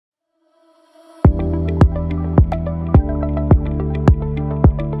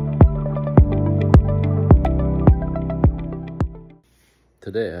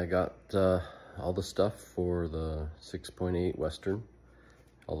today I got all the stuff for the 6.8 Western,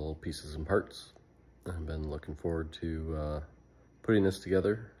 all the little pieces and parts. I've been looking forward to putting this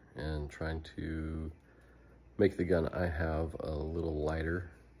together and trying to make the gun I have a little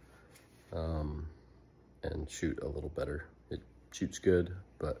lighter and shoot a little better. It shoots good,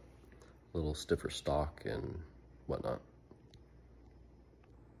 but a little stiffer stock and whatnot.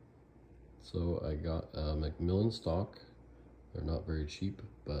 So I got a Macmillan stock. They're not very cheap,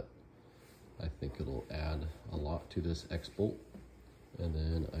 but I think it'll add a lot to this X-Bolt. And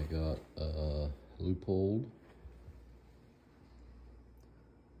then I got a Leupold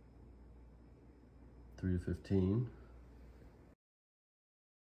 3-15.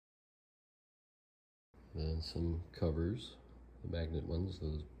 Then some covers, the magnet ones,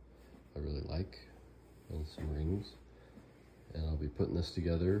 those I really like, and some rings. And I'll be putting this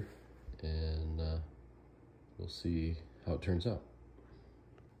together and we'll see how it turns out.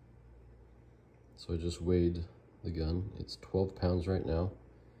 So I just weighed the gun. It's 12 pounds right now.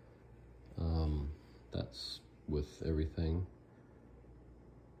 That's with everything.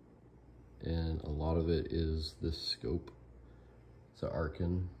 And a lot of it is this scope. It's an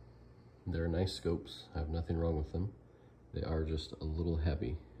Arken. They're nice scopes. I have nothing wrong with them. They are just a little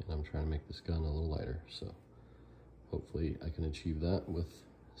heavy, and I'm trying to make this gun a little lighter. So hopefully I can achieve that with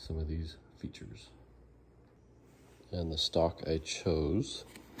some of these features. And the stock I chose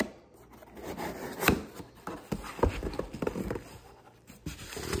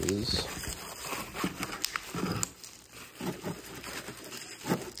is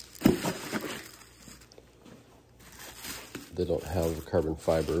they don't have carbon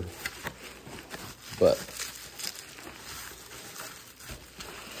fiber, but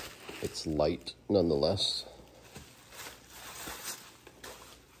it's light nonetheless.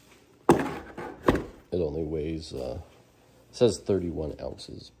 It only weighs, it says 31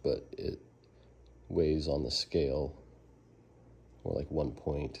 ounces, but it weighs on the scale more like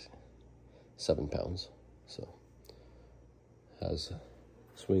 1.7 pounds. So has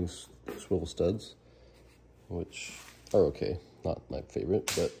swivel studs, which are okay. Not my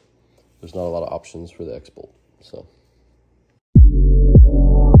favorite, but there's not a lot of options for the X-Bolt. So.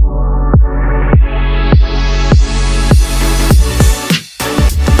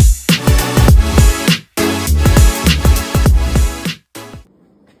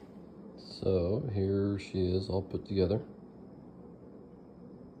 So here she is all put together.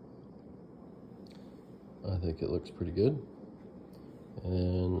 I think it looks pretty good.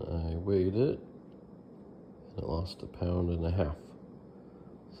 And I weighed it and it lost 1.5 pounds.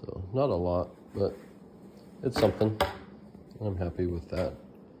 So not a lot, but it's something. I'm happy with that.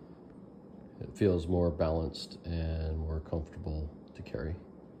 It feels more balanced and more comfortable to carry.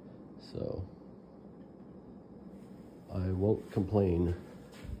 So I won't complain.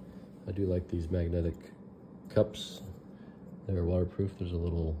 I do like these magnetic cups. They're waterproof. There's a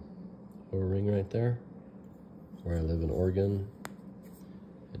little O-ring right there. Where I live in Oregon,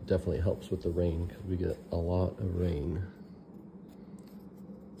 it definitely helps with the rain because we get a lot of rain.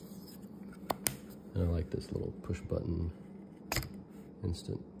 And I like this little push button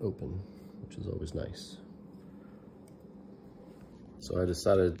instant open, which is always nice. So I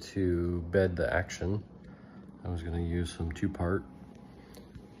decided to bed the action. I was going to use some 2-part.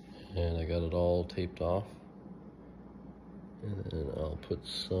 And I got it all taped off. And then I'll put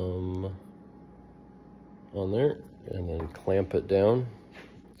some on there and then clamp it down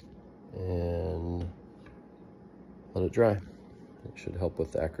and let it dry. It should help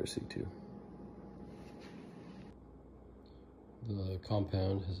with the accuracy too. The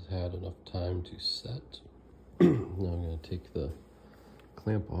compound has had enough time to set. Now I'm going to take the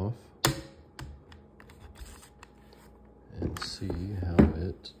clamp off and see how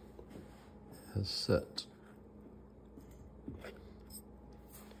it has set.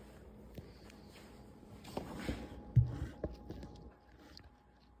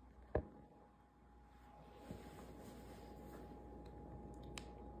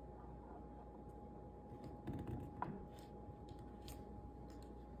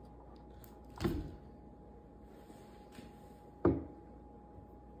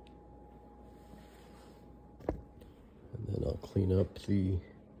 And then I'll clean up the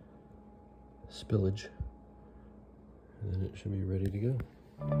spillage, and then it should be ready to go.